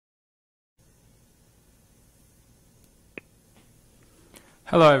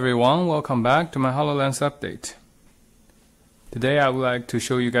Hello everyone, welcome back to my HoloLens update. Today I would like to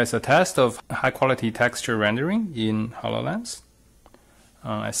show you guys a test of high quality texture rendering in HoloLens.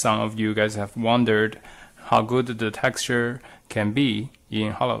 As some of you guys have wondered how good the texture can be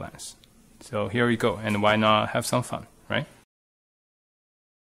in HoloLens. So here we go, and why not have some fun, right?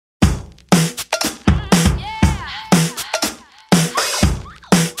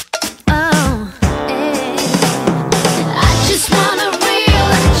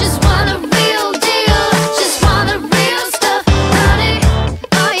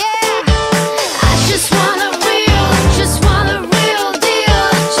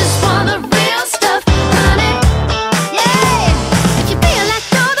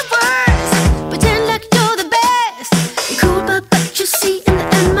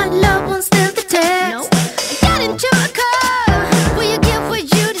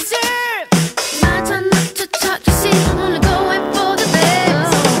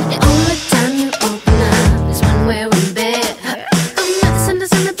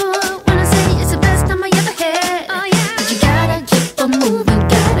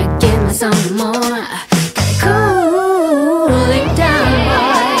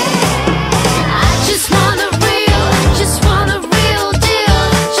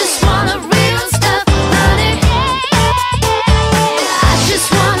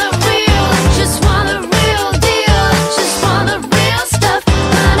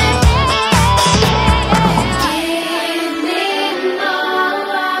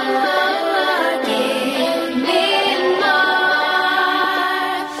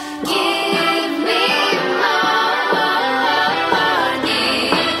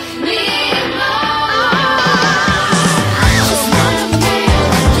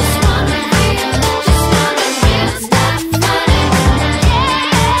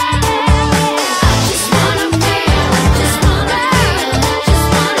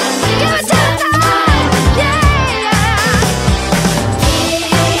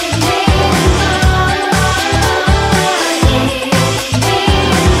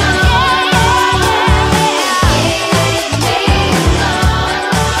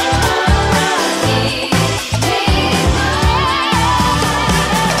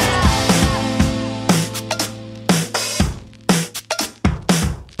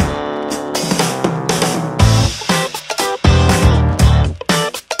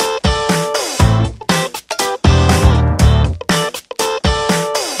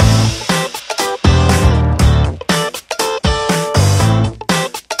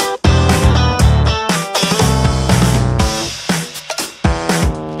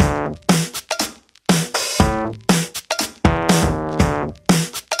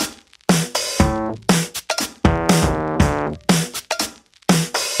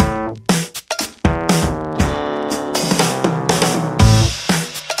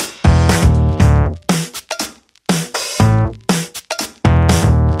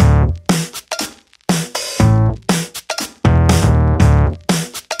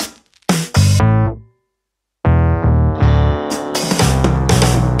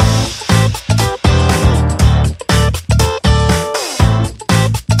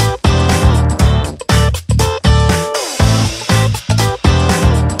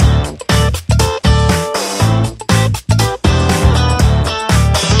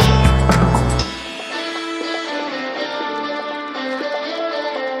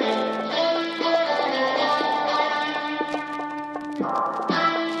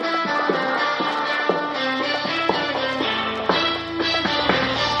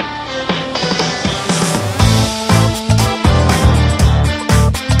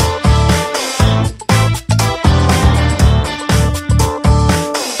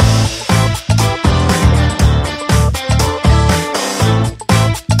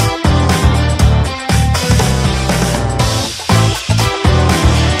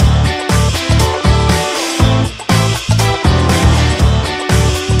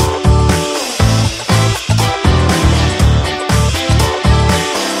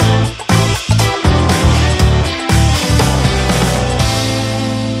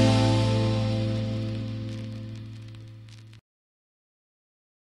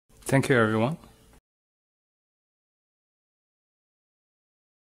 Thank you everyone.